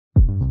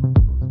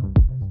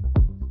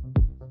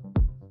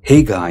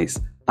Hey guys,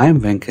 I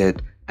am Venkat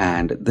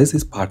and this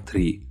is part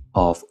 3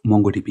 of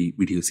MongoDB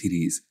video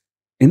series.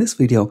 In this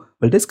video,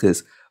 we'll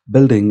discuss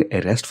building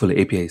a RESTful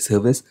API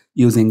service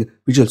using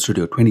Visual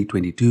Studio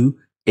 2022,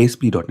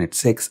 ASP.NET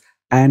 6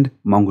 and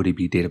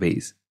MongoDB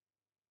database.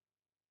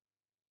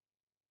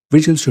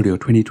 Visual Studio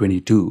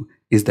 2022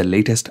 is the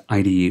latest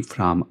IDE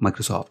from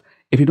Microsoft.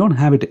 If you don't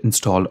have it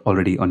installed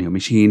already on your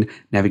machine,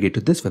 navigate to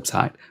this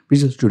website,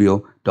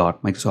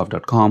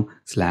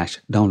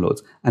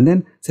 visualstudio.microsoft.com/downloads, and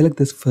then select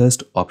this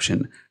first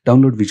option,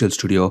 download Visual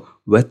Studio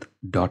with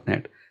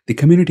 .NET. The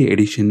Community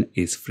Edition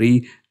is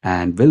free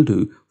and will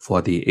do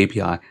for the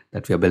API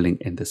that we are building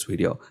in this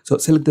video. So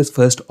select this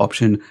first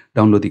option,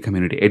 download the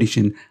Community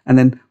Edition, and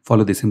then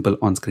follow the simple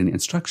on-screen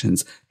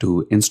instructions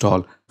to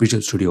install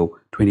Visual Studio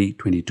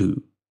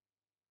 2022.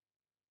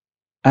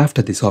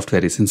 After the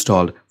software is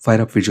installed, fire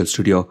up Visual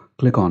Studio,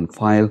 click on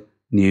File,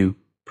 New,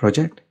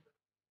 Project.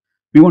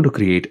 We want to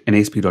create an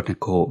ASP.NET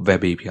Core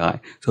Web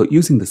API. So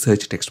using the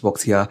search text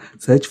box here,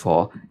 search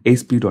for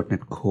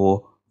ASP.NET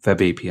Core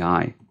Web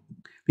API.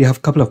 We have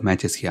a couple of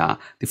matches here.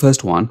 The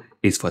first one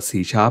is for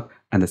C#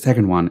 and the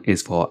second one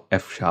is for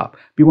F#.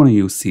 We want to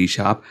use C#,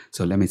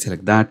 so let me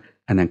select that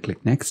and then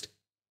click Next.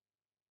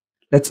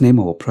 Let's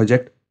name our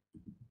project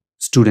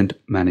Student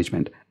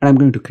Management, and I'm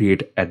going to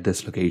create at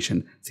this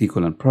location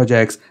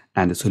C:projects,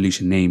 and the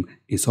solution name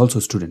is also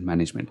Student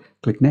Management.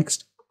 Click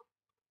Next.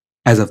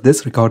 As of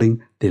this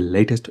recording, the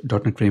latest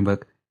 .NET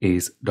framework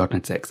is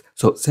 .NET 6.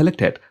 So select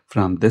it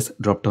from this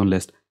drop-down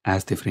list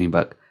as the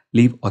framework.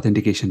 Leave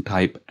authentication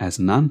type as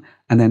none,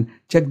 and then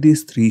check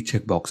these three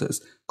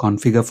checkboxes: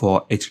 configure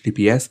for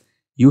HTTPS,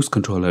 use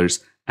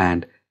controllers,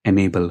 and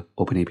enable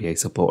OpenAPI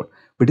support.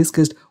 We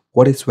discussed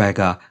what is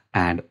Swagger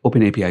and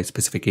OpenAPI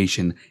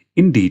specification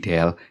in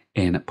detail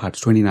in parts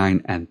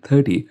 29 and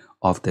 30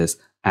 of this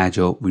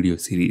Azure video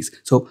series.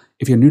 So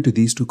if you're new to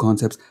these two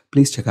concepts,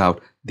 please check out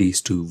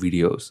these two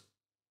videos.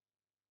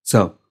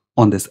 So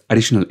on this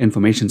additional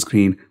information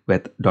screen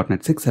with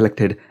 .NET 6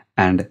 selected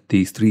and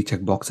these three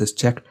checkboxes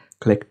checked,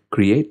 click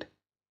Create.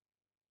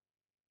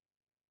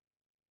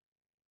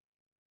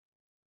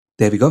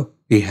 There we go.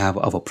 We have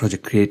our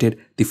project created.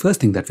 The first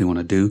thing that we want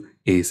to do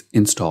is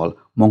install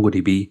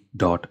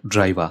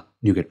MongoDB.driver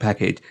NuGet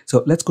package.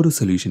 So let's go to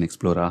Solution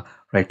Explorer,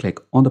 right click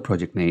on the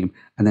project name,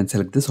 and then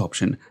select this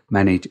option,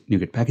 Manage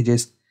NuGet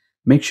Packages.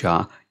 Make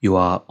sure you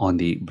are on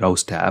the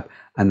Browse tab,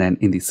 and then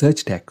in the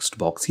search text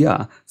box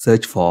here,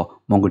 search for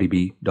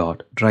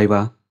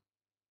MongoDB.driver.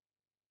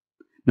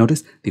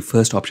 Notice the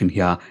first option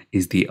here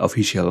is the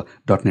official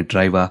 .NET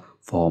driver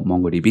for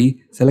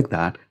MongoDB. Select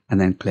that and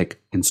then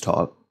click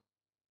Install.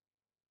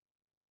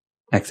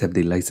 Accept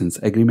the license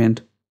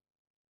agreement.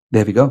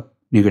 There we go.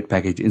 NuGet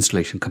package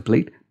installation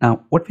complete.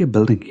 Now what we're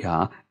building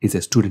here is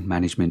a student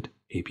management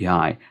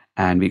API,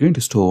 and we're going to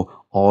store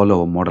all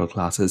our model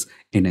classes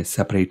in a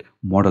separate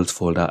models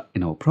folder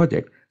in our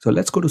project. So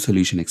let's go to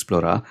Solution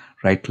Explorer,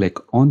 right click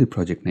on the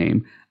project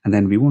name, and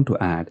then we want to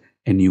add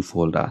a new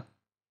folder.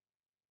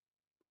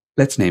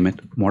 Let's name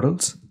it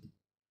models,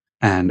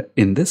 and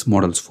in this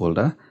models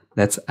folder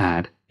let's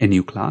add a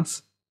new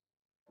class.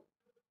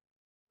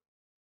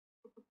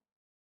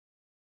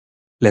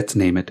 Let's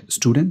name it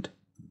student.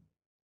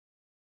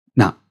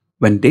 Now,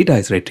 when data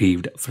is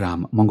retrieved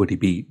from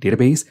MongoDB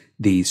database,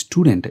 the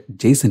student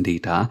JSON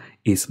data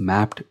is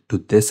mapped to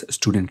this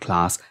student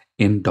class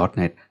in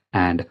 .NET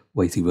and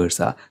vice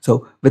versa.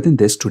 So within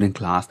this student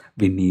class,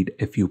 we need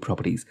a few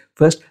properties.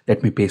 First,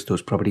 let me paste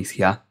those properties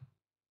here.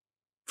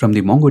 From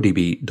the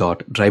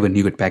MongoDB.driver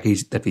NuGet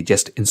package that we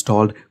just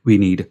installed, we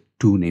need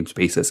two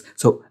namespaces.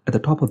 So at the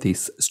top of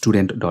this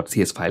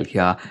student.cs file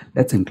here,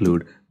 let's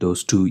include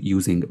those two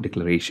using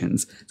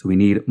declarations. So we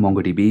need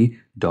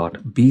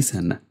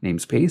MongoDB.bson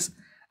namespace,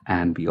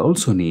 and we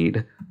also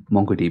need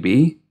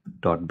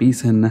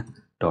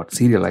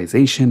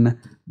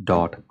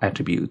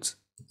MongoDB.bson.serialization.attributes.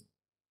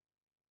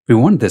 We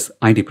want this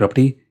ID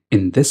property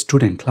in this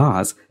student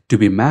class to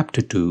be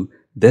mapped to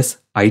this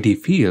ID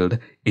field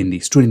in the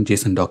student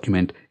JSON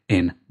document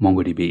in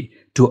MongoDB.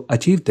 To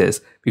achieve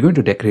this, we're going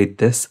to decorate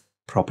this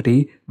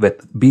property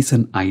with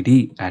bson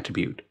ID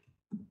attribute.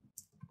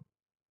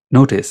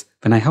 Notice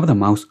when I have the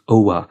mouse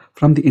over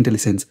from the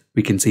IntelliSense,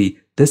 we can see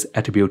this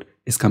attribute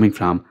is coming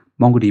from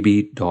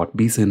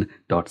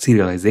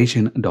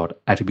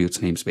MongoDB.bson.serialization.attributes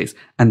namespace,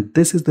 and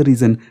this is the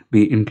reason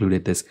we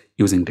included this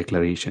using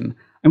declaration.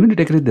 I'm going to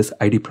decorate this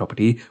ID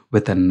property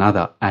with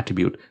another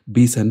attribute,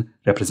 bson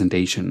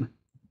representation.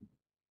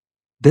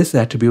 This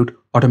attribute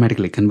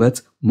automatically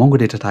converts Mongo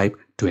data type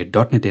to a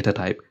 .NET data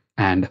type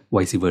and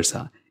vice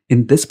versa.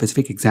 In this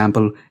specific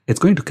example, it's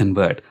going to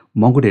convert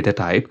Mongo data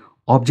type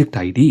object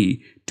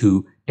ID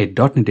to a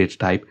 .NET data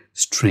type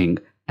string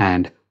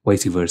and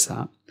vice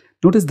versa.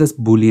 Notice this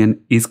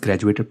Boolean is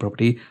graduated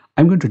property.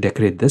 I'm going to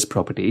decorate this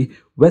property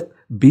with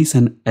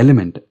bson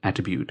element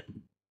attribute.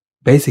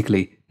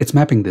 Basically, it's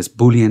mapping this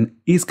Boolean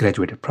is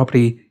graduated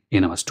property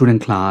in our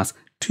student class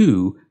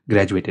to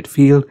graduated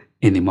field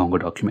in the Mongo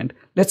document.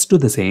 Let's do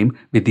the same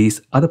with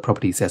these other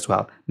properties as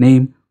well: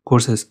 name,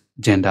 courses,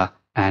 gender,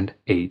 and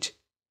age.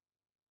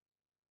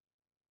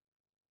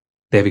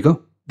 There we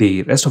go.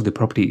 The rest of the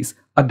properties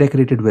are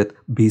decorated with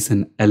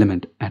boolean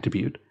element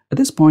attribute. At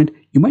this point,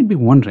 you might be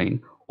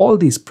wondering, all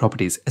these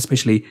properties,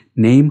 especially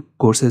name,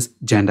 courses,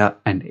 gender,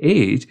 and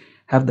age,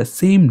 have the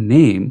same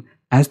name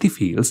as the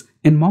fields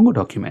in Mongo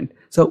document.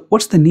 So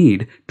what's the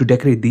need to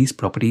decorate these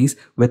properties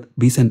with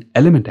boolean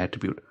element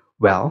attribute?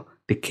 Well,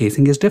 the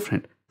casing is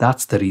different.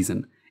 That's the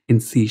reason. In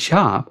C#,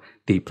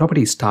 the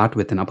properties start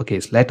with an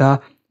uppercase letter,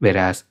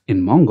 whereas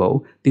in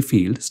Mongo, the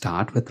fields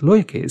start with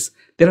lowercase.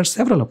 There are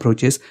several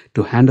approaches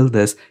to handle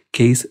this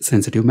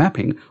case-sensitive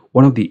mapping.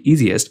 One of the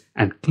easiest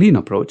and clean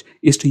approach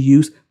is to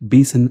use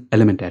boolean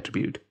element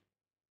attribute.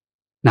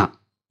 Now,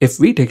 if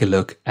we take a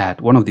look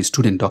at one of the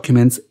student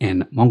documents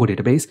in Mongo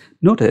database,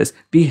 notice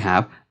we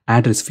have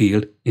address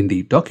field in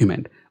the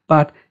document.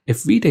 But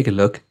if we take a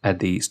look at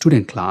the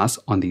student class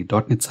on the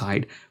 .NET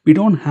side, we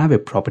don't have a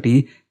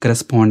property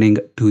corresponding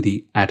to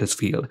the address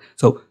field.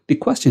 So the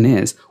question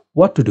is,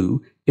 what to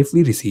do if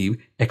we receive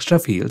extra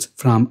fields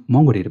from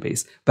Mongo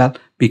database? Well,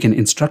 we can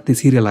instruct the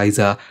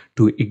serializer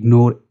to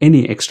ignore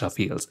any extra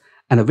fields.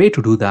 And the way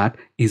to do that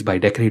is by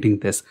decorating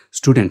this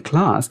student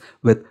class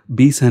with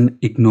boolean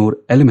ignore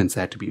elements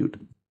attribute.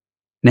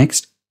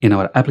 Next, in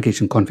our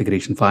application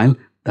configuration file,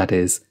 that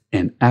is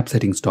in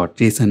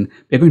appsettings.json,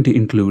 we're going to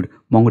include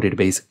Mongo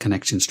database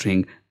connection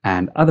string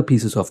and other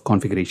pieces of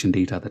configuration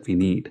data that we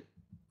need.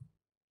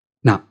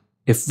 Now,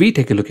 if we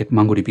take a look at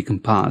MongoDB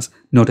Compass,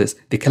 notice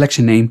the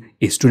collection name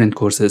is student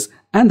courses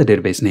and the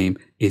database name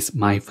is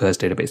my first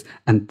database.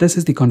 And this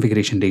is the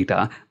configuration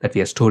data that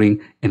we are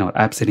storing in our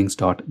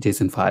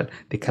appsettings.json file.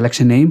 The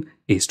collection name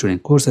is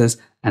student courses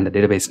and the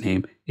database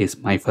name is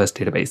my first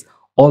database.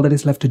 All that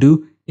is left to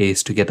do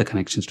is to get the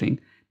connection string.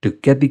 To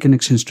get the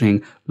connection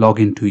string, log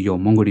into your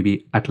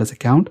MongoDB Atlas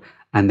account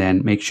and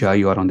then make sure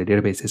you are on the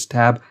databases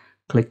tab,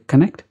 click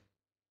connect.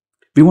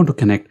 We want to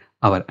connect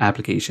our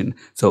application.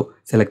 So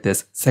select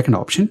this second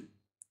option.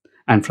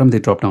 And from the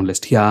drop-down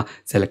list here,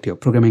 select your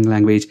programming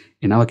language.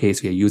 In our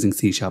case, we are using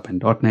C#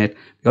 and .NET.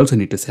 We also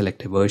need to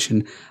select a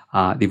version.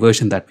 The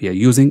version that we are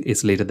using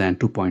is later than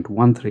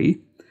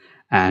 2.13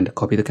 and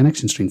copy the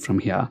connection string from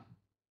here.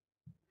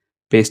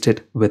 Paste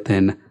it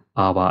within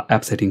our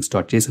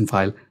appsettings.json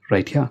file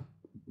right here.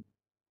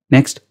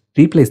 Next,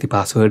 replace the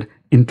password,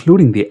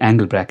 including the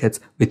angle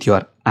brackets, with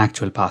your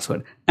actual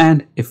password.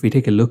 And if we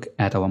take a look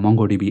at our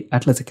MongoDB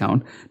Atlas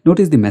account,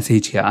 notice the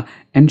message here,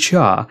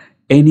 ensure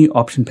any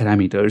option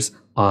parameters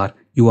are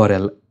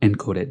URL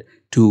encoded.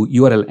 To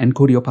URL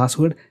encode your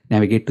password,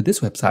 navigate to this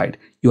website,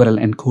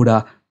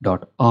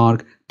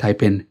 urlencoder.org,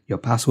 type in your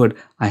password.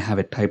 I have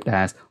it typed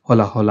as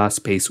hola hola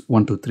space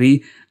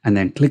 123 and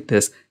then click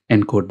this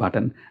encode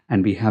button.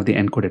 And we have the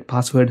encoded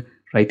password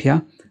right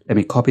here. Let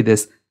me copy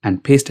this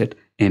and paste it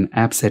in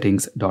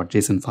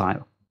appsettings.json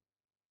file.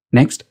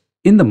 Next,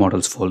 in the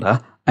models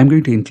folder, I'm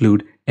going to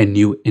include a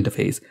new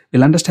interface.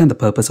 We'll understand the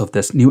purpose of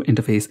this new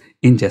interface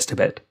in just a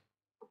bit.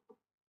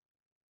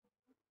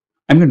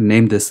 I'm going to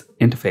name this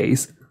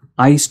interface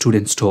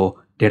iStudentStore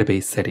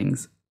Database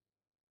Settings.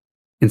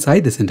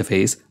 Inside this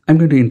interface, I'm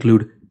going to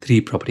include three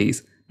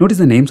properties. Notice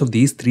the names of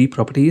these three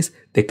properties.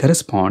 They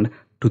correspond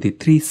to the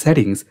three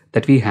settings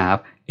that we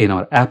have in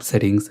our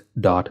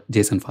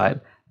appsettings.json file.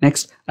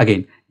 Next,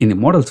 again, in the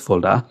models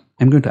folder,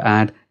 I'm going to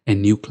add a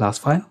new class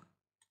file.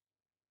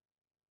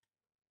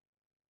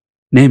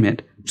 Name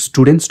it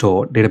Student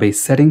Store Database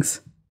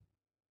Settings.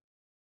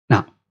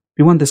 Now,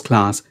 we want this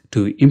class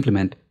to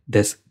implement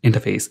this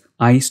interface,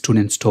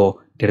 iStudentStore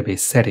Database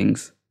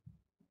Settings.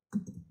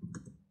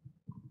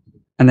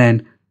 And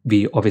then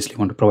we obviously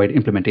want to provide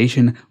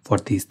implementation for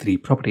these three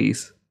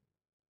properties.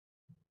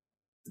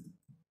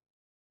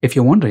 If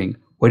you're wondering,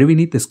 why do we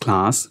need this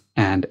class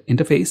and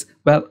interface?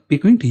 Well, we're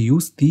going to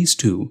use these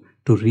two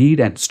to read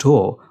and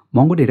store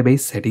Mongo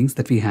database settings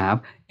that we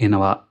have in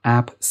our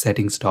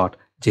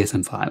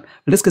appsettings.json file.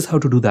 We'll discuss how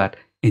to do that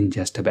in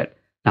just a bit.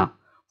 Now,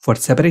 for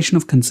separation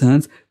of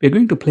concerns, we're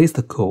going to place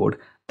the code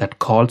that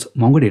calls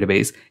Mongo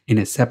database in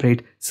a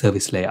separate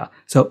service layer.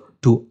 So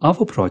to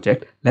our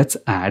project, let's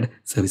add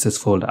services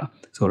folder.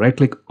 So right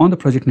click on the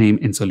project name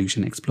in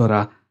Solution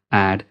Explorer,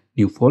 add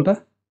new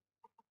folder,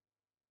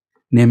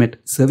 name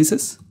it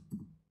services.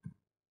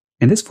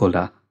 In this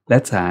folder,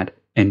 let's add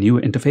a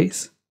new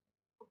interface.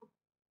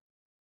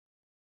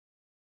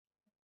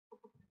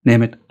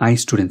 Name it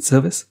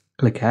iStudentService,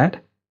 click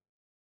add.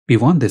 We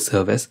want this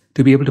service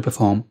to be able to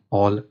perform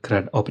all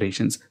CRUD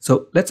operations.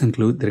 So let's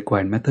include the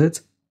required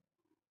methods.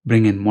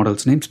 Bring in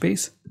models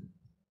namespace.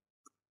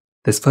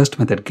 This first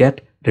method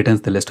get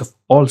returns the list of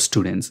all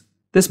students.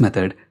 This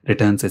method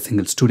returns a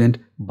single student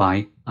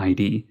by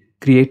ID.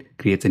 Create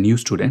creates a new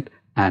student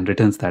and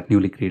returns that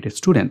newly created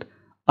student.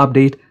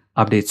 Update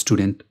updates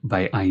student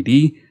by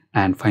ID.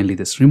 And finally,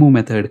 this remove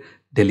method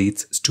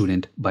deletes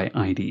student by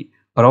ID.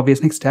 Our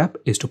obvious next step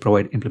is to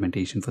provide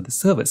implementation for the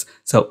service.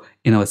 So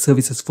in our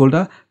services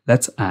folder,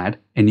 let's add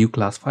a new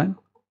class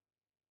file.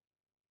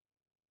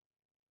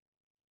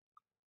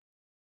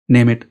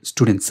 Name it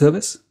student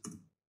service.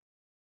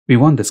 We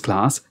want this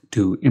class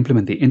to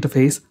implement the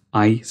interface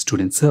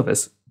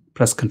iStudentService.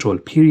 Press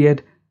Ctrl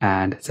period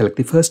and select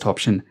the first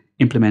option,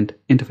 implement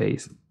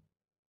interface.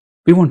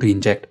 We want to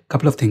inject a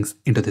couple of things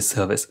into this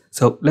service.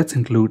 So let's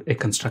include a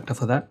constructor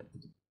for that.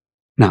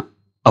 Now,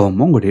 our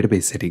Mongo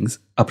database settings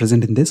are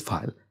present in this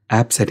file,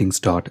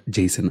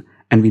 appsettings.json,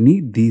 and we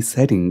need these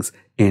settings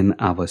in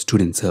our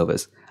student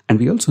service. And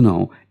we also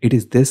know it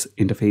is this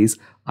interface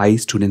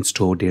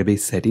iStudentStore database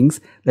settings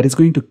that is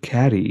going to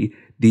carry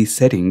these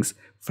settings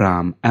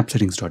from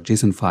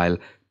appsettings.json file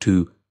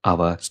to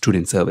our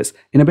student service.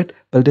 In a bit,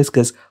 we'll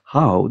discuss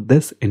how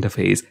this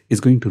interface is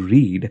going to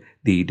read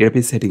the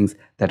database settings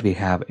that we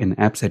have in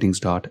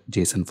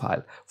appsettings.json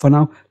file. For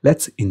now,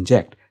 let's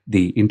inject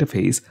the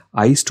interface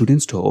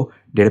iStudentStore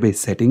database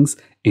settings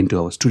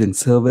into our student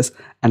service,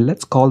 and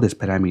let's call this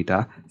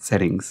parameter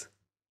settings.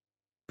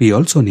 We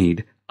also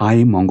need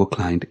iMongo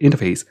client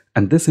interface,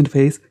 and this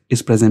interface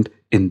is present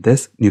in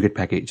this NuGet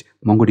package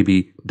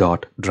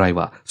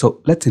mongodb.driver.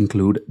 So let's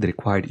include the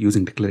required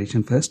using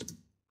declaration first,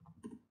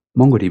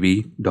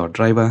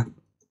 mongodb.driver,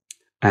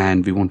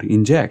 and we want to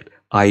inject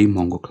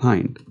iMongo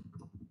client.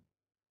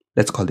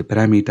 Let's call the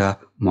parameter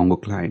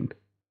Mongo client.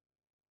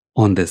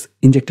 On this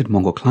injected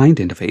Mongo client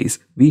interface,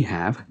 we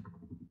have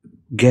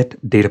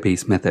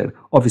getDatabase method.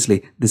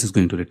 Obviously, this is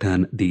going to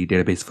return the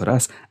database for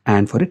us,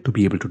 and for it to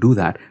be able to do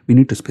that, we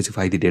need to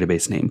specify the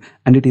database name,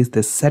 and it is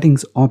the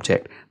settings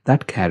object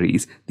that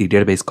carries the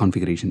database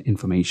configuration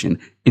information,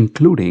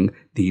 including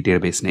the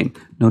database name.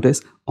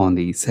 Notice on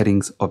the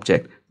settings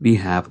object, we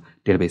have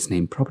database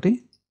name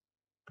property.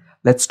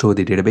 Let's store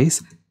the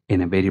database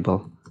in a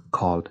variable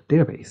called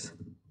database.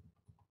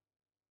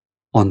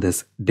 On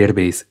this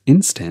database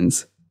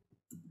instance,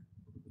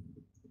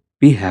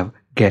 we have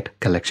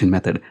getCollection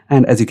method,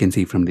 and as you can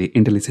see from the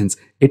IntelliSense,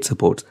 it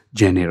supports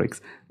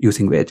generics,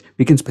 using which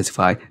we can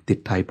specify the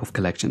type of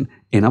collection.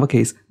 In our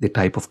case, the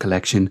type of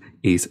collection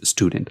is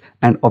student,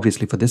 and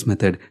obviously for this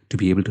method to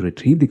be able to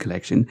retrieve the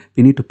collection,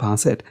 we need to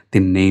pass it the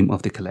name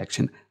of the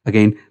collection.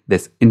 Again,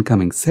 this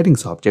incoming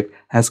settings object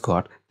has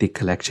got the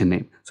collection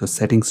name, so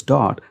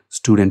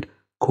settings.student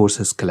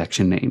courses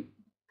collection name,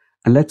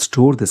 and let's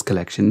store this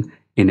collection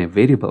in a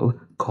variable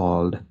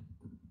called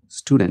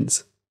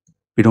students.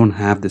 We don't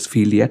have this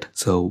field yet,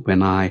 so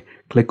when I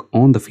click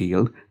on the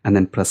field and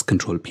then press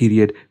Control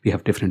period, we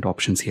have different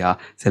options here.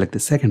 Select the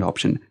second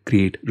option,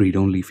 create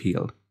read-only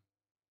field.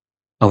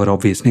 Our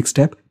obvious next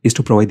step is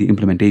to provide the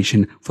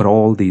implementation for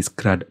all these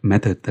CRUD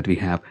methods that we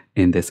have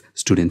in this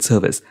student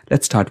service.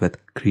 Let's start with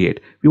create.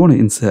 We want to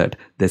insert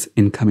this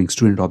incoming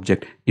student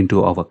object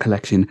into our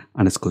collection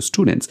underscore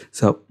students.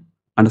 So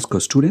underscore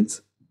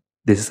students,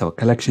 this is our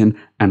collection,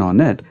 and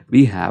on it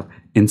we have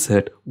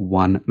insert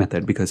one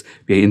method. Because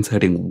we are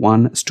inserting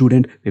one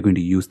student, we're going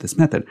to use this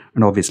method,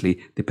 and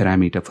obviously the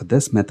parameter for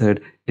this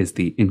method is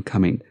the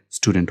incoming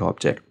student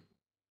object.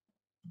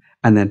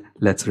 And then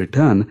let's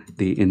return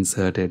the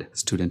inserted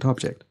student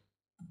object.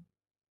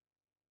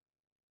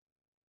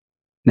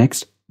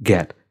 Next,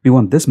 get. We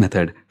want this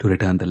method to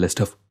return the list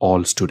of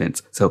all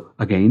students. So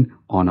again,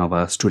 on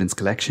our students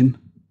collection,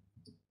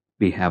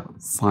 we have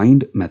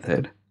find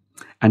method,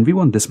 and we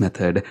want this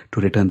method to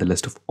return the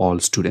list of all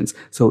students.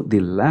 So the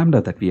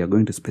lambda that we are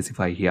going to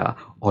specify here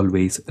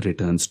always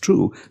returns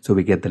true. So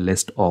we get the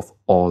list of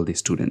all the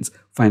students.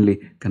 Finally,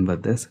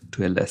 convert this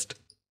to a list.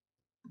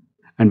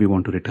 And we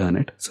want to return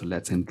it. So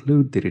let's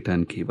include the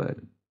return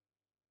keyword.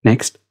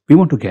 Next, we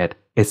want to get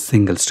a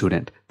single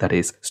student, that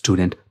is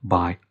student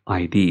by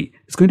ID.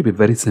 It's going to be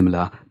very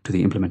similar to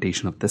the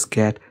implementation of this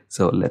get.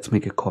 So let's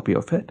make a copy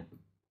of it.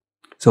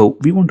 So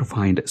we want to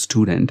find a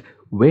student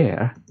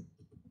where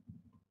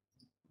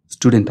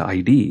student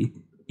ID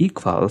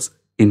equals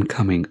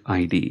incoming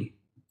ID.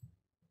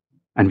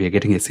 And we are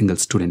getting a single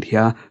student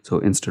here. So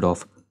instead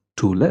of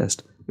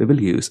toList, we will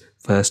use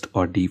first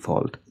or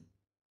default.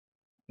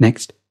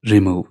 Next,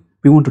 remove.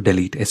 We want to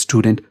delete a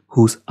student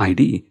whose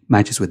ID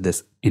matches with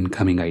this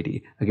incoming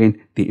ID.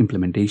 Again, the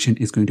implementation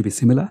is going to be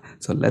similar.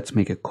 So let's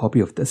make a copy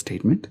of this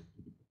statement.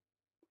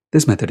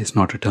 This method is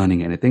not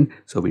returning anything,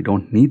 so we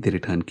don't need the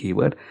return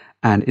keyword.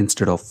 And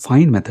instead of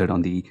find method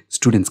on the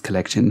students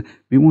collection,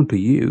 we want to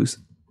use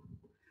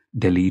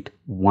delete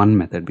one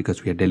method,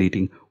 because we are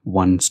deleting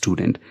one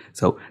student.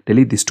 So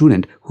delete the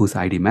student whose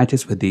ID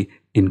matches with the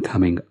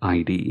incoming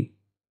ID.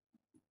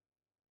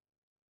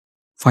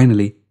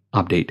 Finally,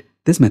 update.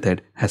 This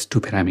method has two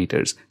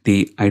parameters,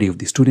 the ID of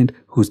the student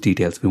whose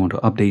details we want to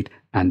update,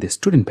 and the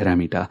student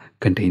parameter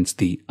contains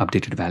the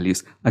updated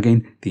values.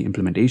 Again, the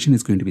implementation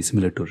is going to be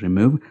similar to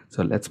remove.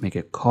 So let's make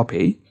a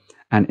copy.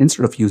 And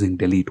instead of using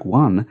delete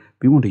one,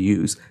 we want to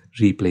use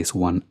replace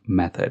one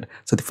method.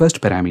 So the first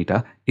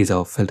parameter is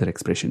our filter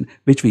expression,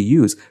 which we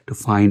use to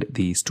find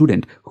the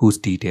student whose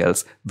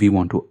details we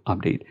want to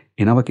update.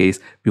 In our case,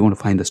 we want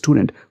to find the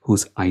student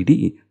whose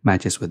ID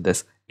matches with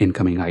this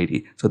incoming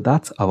ID. So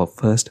that's our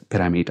first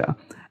parameter.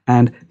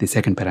 And the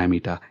second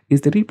parameter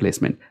is the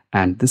replacement.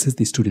 And this is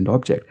the student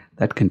object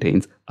that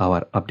contains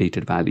our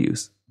updated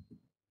values.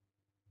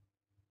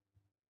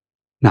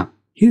 Now,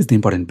 here's the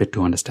important bit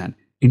to understand.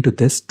 into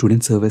this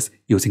student service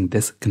using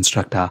this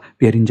constructor,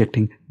 we are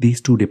injecting these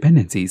two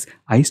dependencies,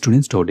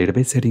 iStudentStore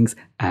database settings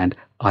and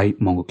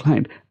iMongo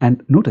client.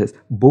 And notice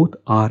both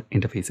are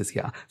interfaces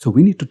here. So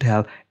we need to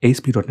tell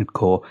ASP.NET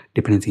Core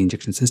dependency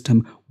injection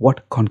system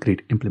what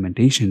concrete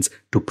implementations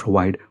to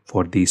provide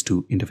for these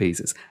two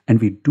interfaces. And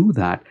we do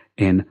that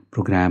in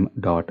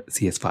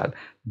program.cs file.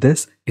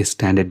 This is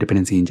standard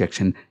dependency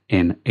injection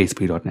in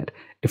ASP.NET.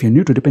 If you're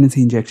new to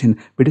dependency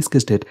injection, we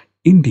discussed it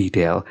in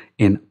detail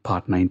in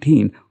part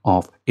 19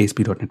 of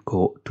ASP.NET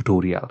Core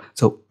tutorial.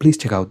 So please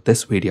check out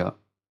this video.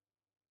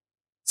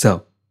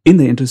 So in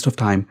the interest of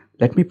time,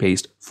 let me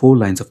paste 4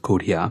 lines of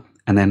code here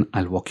and then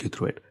I'll walk you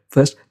through it.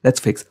 First, let's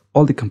fix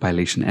all the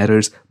compilation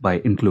errors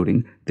by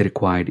including the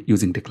required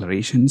using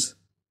declarations.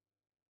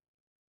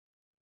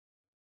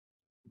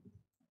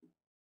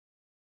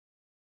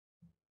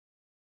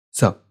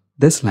 So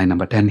this line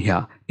number 10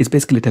 here is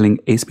basically telling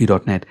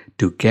ASP.NET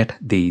to get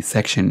the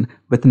section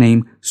with the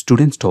name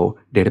StudentStore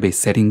database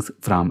settings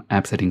from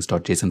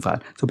appsettings.json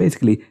file. So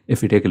basically,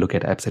 if we take a look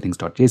at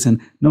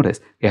appsettings.json,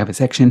 notice we have a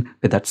section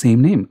with that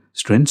same name,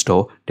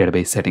 StudentStore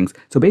database settings.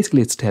 So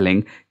basically it's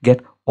telling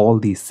get all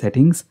these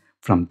settings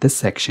from this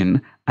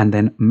section and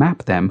then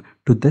map them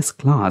to this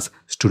class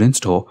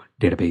StudentStore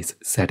database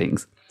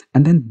settings.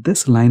 And then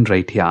this line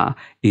right here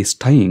is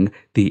tying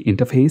the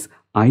interface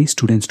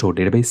iStudentStore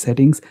database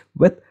settings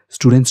with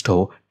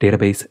StudentStore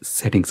database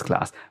settings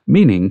class,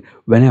 meaning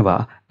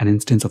whenever an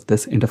instance of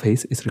this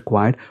interface is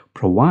required,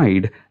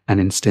 provide an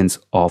instance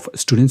of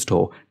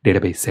StudentStore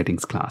database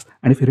settings class.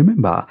 And if you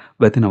remember,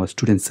 within our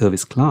student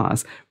service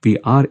class, we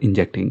are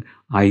injecting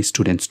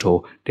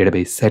iStudentStore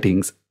database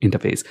settings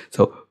interface.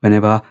 So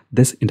whenever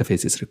this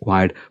interface is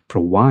required,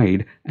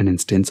 provide an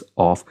instance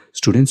of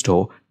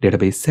StudentStore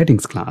database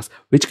settings class,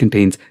 which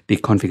contains the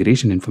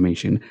configuration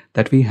information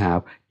that we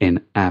have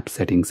in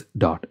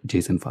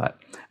appsettings.json file.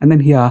 And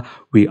then here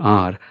we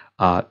are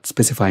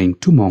specifying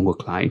to Mongo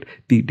client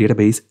the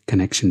database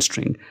connection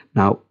string.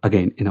 Now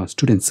again, in our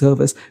student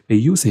service, we're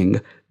using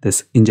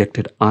this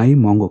injected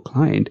iMongo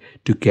client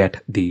to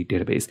get the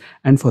database.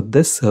 And for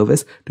this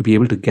service to be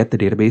able to get the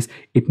database,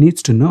 it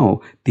needs to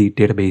know the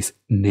database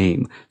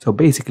name. So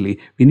basically,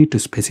 we need to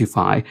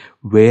specify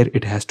where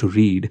it has to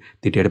read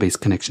the database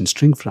connection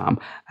string from.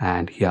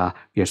 And here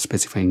we are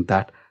specifying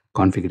that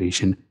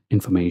configuration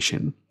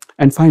information.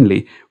 And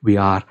finally, we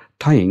are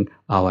tying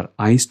our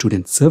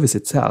iStudent service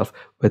itself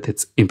with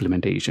its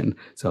implementation.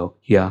 So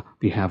here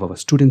we have our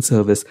student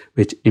service,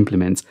 which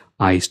implements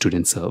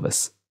iStudent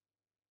service.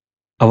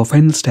 Our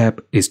final step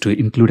is to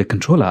include a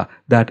controller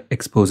that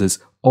exposes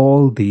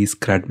all these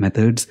CRUD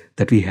methods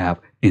that we have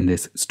in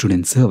this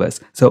student service.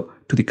 So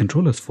to the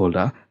controllers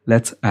folder,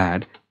 let's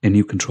add a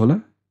new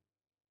controller.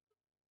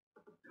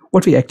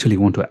 What we actually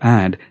want to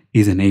add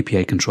is an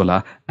API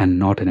controller and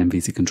not an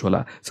MVC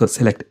controller. So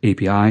select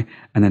API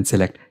and then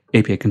select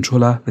API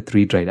controller with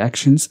read-write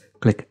actions.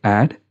 Click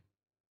add.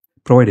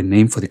 Provide a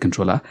name for the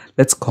controller.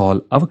 Let's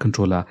call our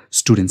controller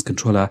students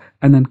controller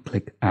and then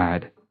click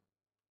add.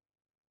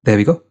 There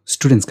we go.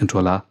 Students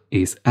controller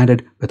is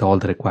added with all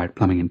the required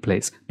plumbing in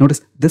place.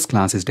 Notice this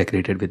class is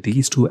decorated with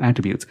these two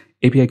attributes,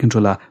 API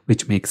controller,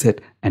 which makes it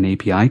an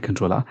API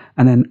controller,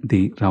 and then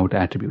the route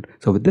attribute.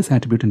 So with this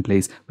attribute in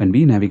place, when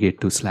we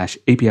navigate to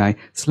 /API/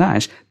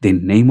 the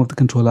name of the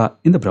controller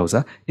in the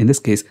browser, in this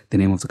case, the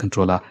name of the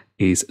controller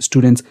is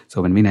students.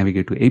 So when we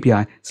navigate to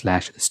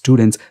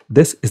API/students,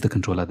 this is the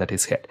controller that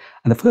is hit.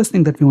 And the first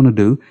thing that we want to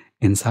do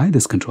inside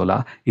this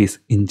controller is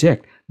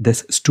inject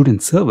this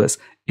student service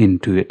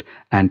into it.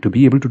 And to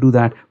be able to do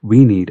that,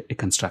 we need a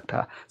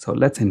constructor. So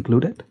let's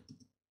include it.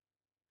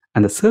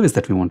 And the service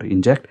that we want to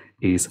inject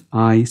is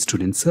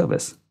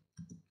iStudentService.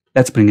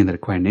 Let's bring in the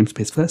required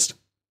namespace first.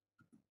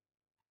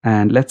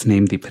 And let's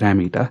name the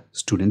parameter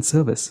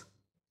studentService.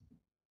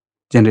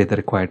 Generate the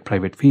required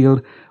private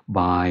field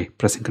by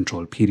pressing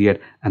Ctrl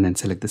and then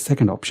select the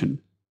second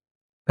option.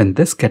 When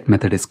this get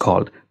method is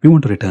called, we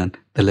want to return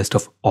the list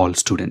of all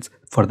students.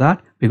 For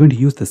that, we're going to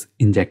use this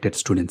injected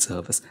student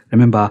service.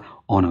 Remember,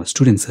 on our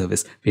student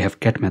service, we have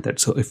get method.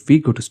 So if we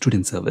go to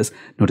student service,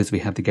 notice we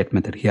have the get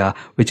method here,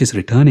 which is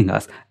returning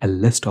us a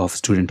list of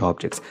student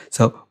objects.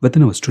 So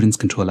within our students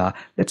controller,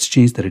 let's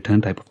change the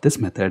return type of this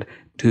method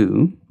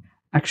to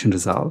action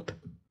result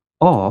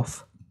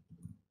of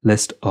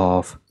list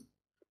of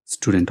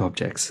student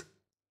objects.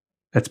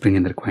 Let's bring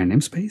in the required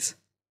namespace.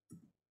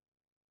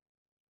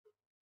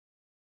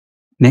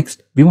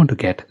 Next, we want to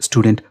get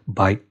student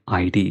by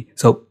ID.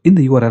 So in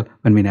the URL,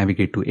 when we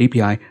navigate to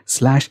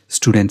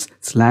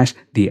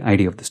API/students/the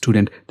ID of the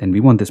student, then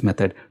we want this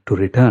method to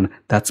return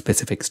that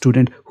specific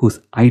student whose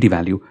ID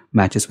value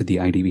matches with the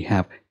ID we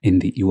have in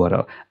the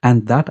URL.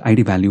 And that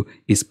ID value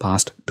is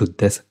passed to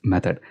this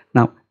method.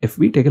 Now, if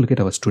we take a look at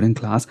our student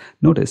class,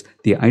 notice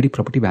the ID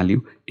property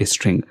value is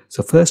string.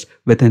 So first,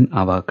 within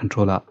our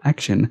controller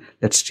action,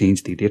 let's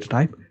change the data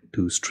type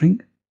to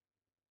string.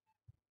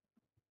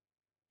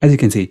 As you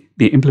can see,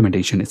 the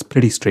implementation is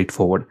pretty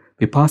straightforward.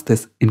 we pass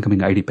this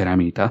incoming ID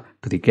parameter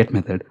to the get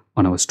method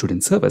on our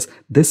student service.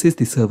 This is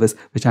the service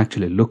which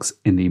actually looks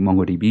in the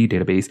MongoDB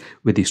database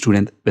with the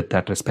student with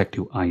that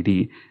respective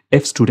ID.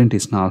 If student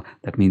is null,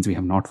 that means we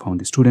have not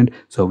found the student.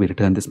 So we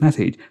return this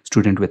message,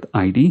 student with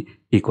ID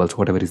equals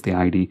whatever is the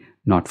ID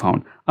not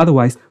found.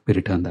 Otherwise, we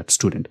return that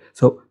student.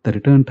 So the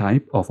return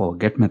type of our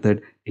get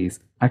method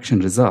is action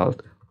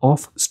result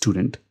of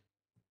student.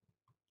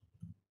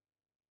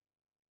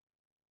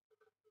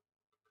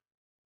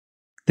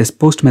 This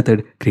post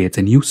method creates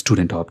a new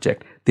student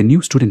object. The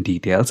new student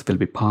details will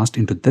be passed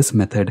into this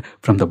method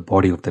from the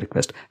body of the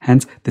request.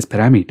 Hence, this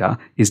parameter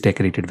is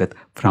decorated with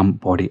from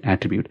body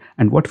attribute.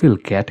 And what we'll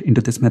get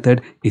into this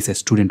method is a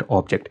student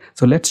object.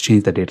 So let's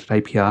change the data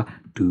type here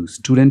to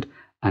student,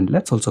 and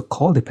let's also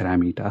call the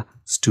parameter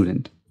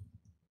student.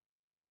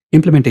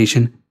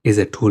 Implementation is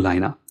a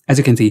two-liner. As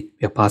you can see,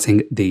 we are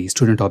passing the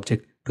student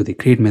object to the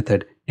create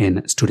method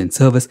in student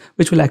service,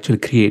 which will actually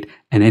create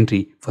an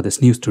entry for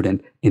this new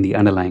student in the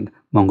underlying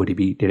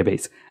MongoDB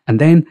database. And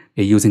then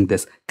we're using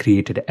this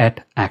created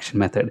at action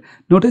method.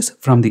 Notice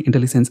from the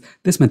IntelliSense,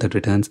 this method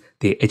returns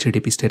the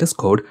HTTP status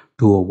code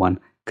 201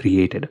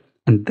 created.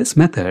 And this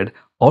method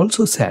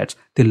also sets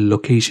the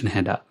location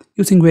header,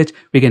 using which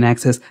we can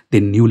access the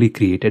newly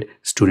created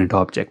student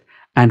object.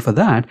 And for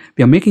that,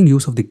 we are making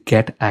use of the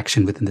get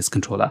action within this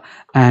controller.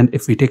 And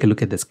if we take a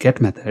look at this get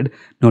method,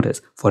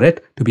 notice for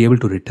it to be able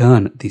to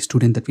return the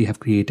student that we have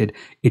created,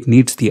 it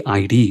needs the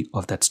ID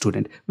of that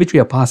student, which we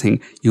are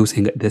passing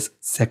using this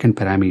second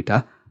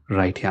parameter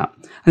right here.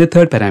 And the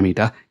third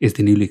parameter is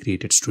the newly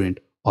created student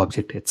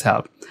object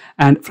itself.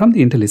 And from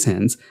the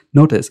IntelliSense,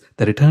 notice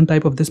the return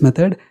type of this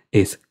method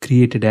is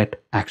created at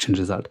action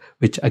result,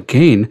 which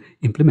again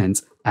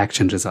implements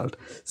action result.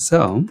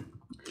 So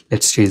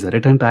let's change the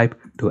return type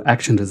to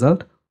action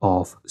result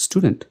of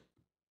student.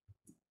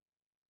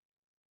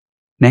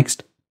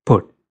 Next,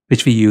 put,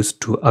 which we use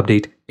to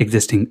update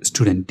existing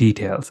student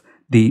details.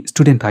 The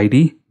student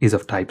ID is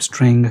of type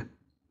string,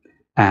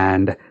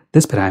 and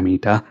this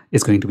parameter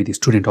is going to be the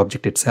student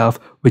object itself,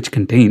 which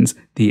contains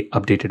the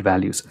updated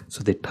values.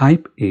 So the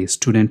type is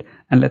student,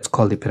 and let's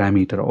call the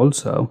parameter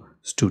also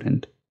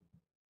student.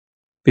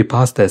 We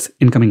pass this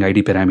incoming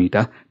ID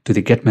parameter to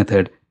the get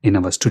method in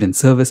our student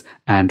service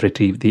and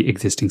retrieve the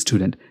existing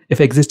student.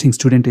 If existing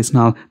student is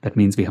null, that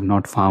means we have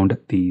not found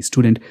the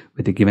student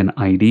with the given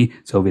ID.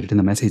 So we return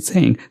the message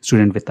saying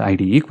student with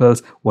ID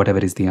equals whatever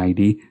is the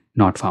ID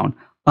not found.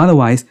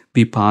 Otherwise,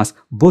 we pass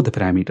both the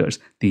parameters,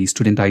 the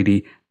student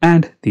ID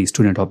and the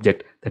student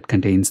object that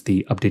contains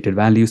the updated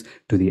values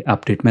to the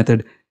update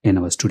method in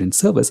our student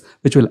service,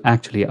 which will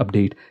actually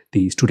update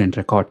the student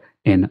record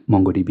in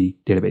MongoDB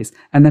database.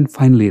 And then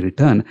finally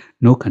return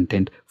no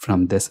content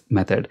from this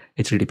method,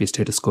 HTTP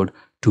status code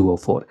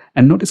 204.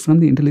 And notice from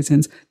the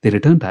IntelliSense, the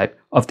return type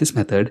of this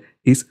method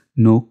is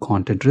no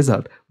content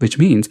result, which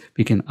means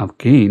we can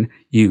again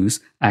use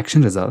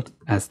action result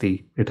as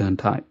the return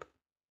type.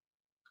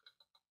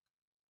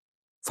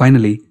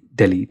 Finally,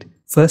 delete.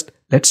 First,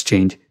 let's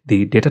change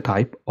the data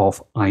type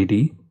of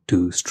ID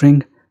to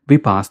string. We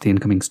pass the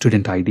incoming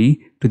student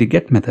ID to the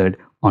get method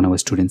on our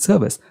student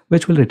service,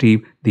 which will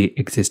retrieve the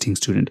existing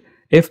student.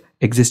 If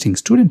existing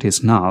student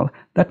is null,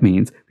 that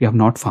means we have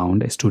not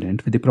found a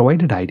student with the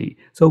provided ID.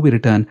 So we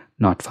return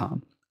not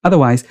found.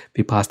 Otherwise,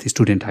 we pass the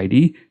student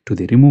ID to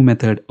the remove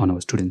method on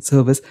our student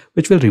service,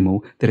 which will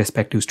remove the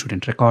respective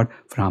student record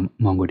from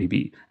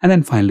MongoDB. And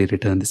then finally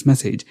return this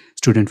message,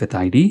 student with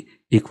ID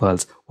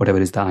equals whatever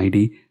is the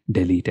ID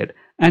deleted.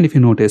 And if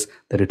you notice,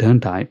 the return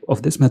type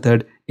of this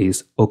method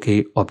is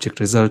OK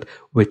object result,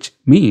 which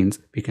means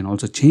we can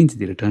also change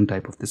the return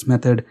type of this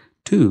method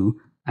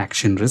to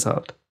action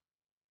result.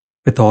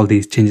 With all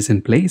these changes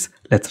in place,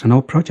 let's run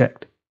our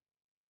project.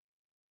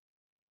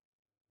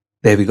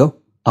 There we go.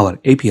 Our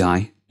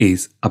API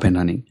is up and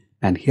running.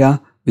 And here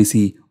we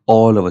see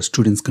all our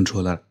students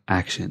controller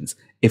actions.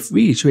 If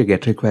we issue a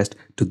GET request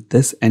to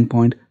this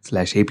endpoint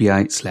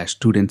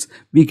 /API/students,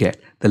 we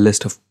get the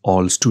list of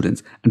all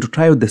students. And to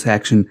try out this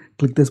action,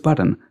 click this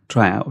button,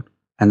 try out,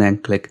 and then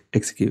click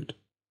execute.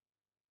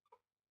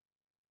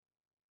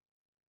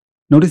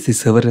 Notice the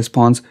server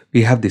response,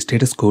 we have the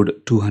status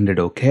code 200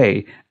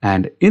 OK,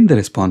 and in the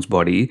response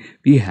body,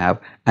 we have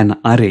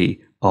an array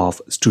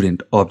of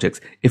student objects.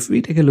 If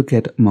we take a look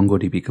at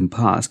MongoDB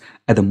Compass,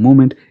 at the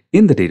moment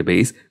in the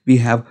database, we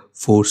have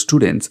 4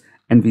 students,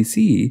 and we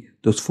see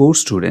those 4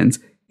 students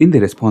in the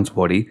response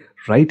body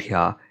right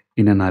here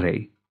in an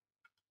array.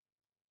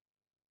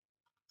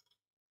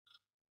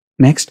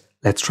 Next,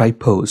 let's try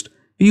post.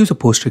 We use a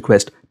post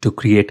request to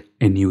create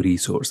a new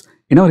resource.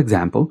 In our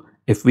example,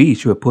 if we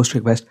issue a post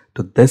request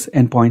to this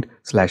endpoint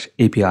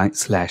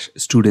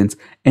 /API/students,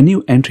 a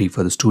new entry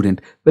for the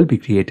student will be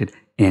created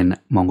in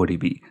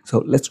MongoDB.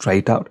 So let's try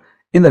it out.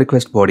 In the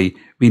request body,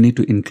 we need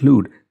to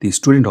include the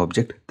student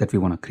object that we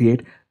want to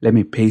create. Let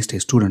me paste a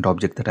student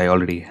object that I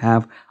already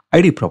have.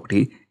 ID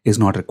property is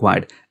not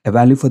required. A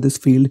value for this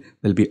field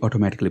will be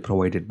automatically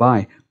provided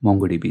by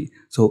MongoDB.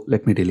 So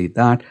let me delete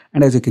that.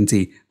 And as you can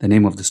see, the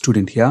name of the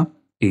student here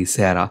is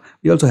Sarah.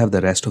 We also have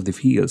the rest of the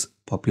fields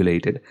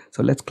populated.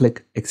 So let's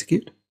click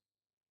execute.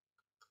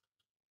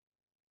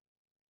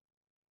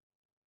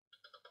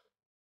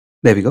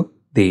 There we go.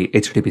 The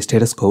HTTP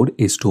status code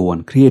is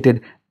 201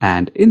 created,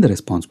 and in the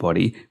response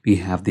body, we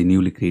have the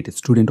newly created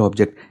student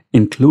object,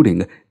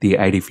 including the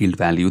ID field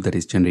value that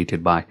is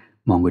generated by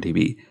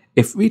MongoDB.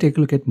 If we take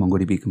a look at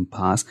MongoDB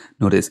Compass,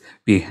 notice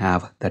we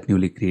have that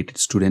newly created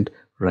student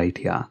right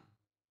here.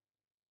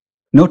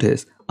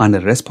 Notice under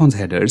response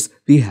headers,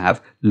 we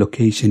have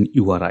location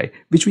URI,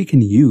 which we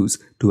can use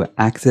to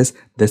access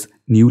this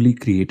newly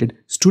created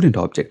student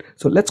object.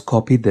 So let's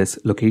copy this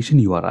location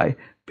URI,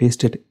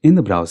 paste it in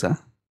the browser,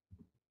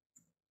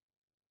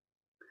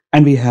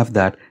 and we have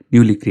that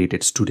newly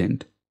created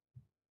student.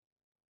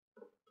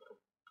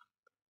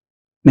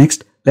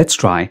 Next, let's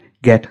try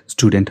get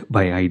student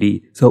by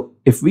ID. So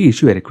if we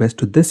issue a request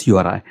to this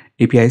URI,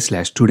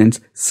 API/students/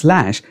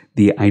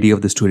 the ID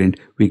of the student,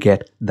 we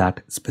get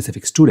that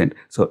specific student.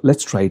 So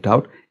let's try it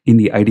out. In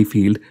the ID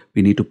field,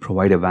 we need to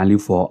provide a value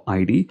for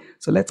ID.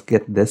 So let's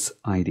get this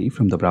ID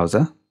from the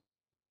browser.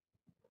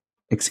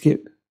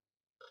 Execute.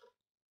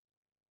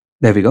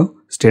 There we go.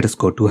 Status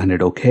code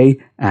 200 OK.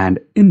 And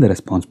in the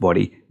response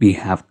body, we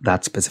have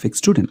that specific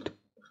student.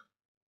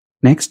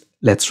 Next,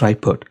 let's try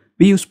put.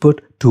 We use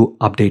put to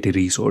update a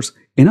resource.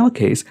 In our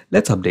case,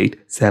 let's update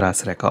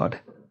Sarah's record.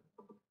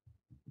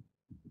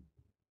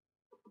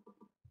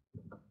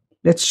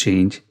 Let's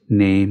change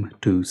name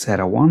to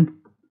Sarah1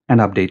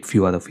 and update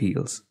few other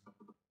fields.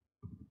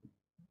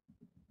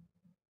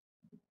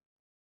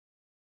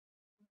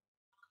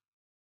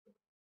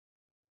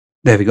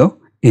 There we go.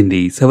 In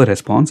the server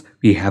response,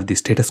 we have the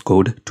status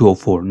code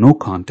 204 no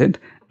content.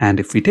 And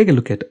if we take a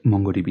look at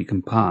MongoDB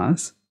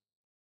Compass,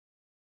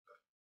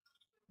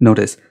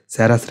 notice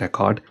Sarah's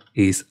record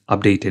is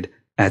updated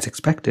as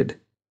expected.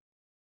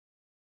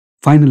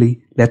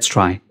 Finally, let's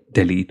try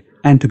delete.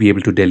 And to be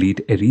able to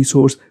delete a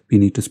resource, we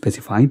need to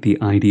specify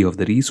the ID of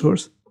the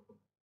resource.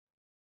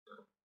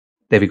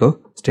 There we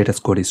go. Status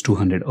code is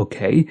 200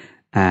 OK.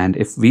 And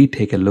if we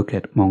take a look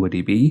at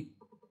MongoDB,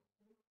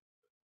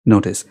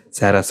 notice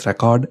Sarah's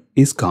record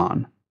is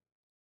gone.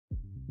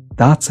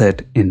 That's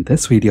it in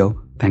this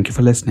video. Thank you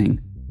for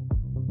listening.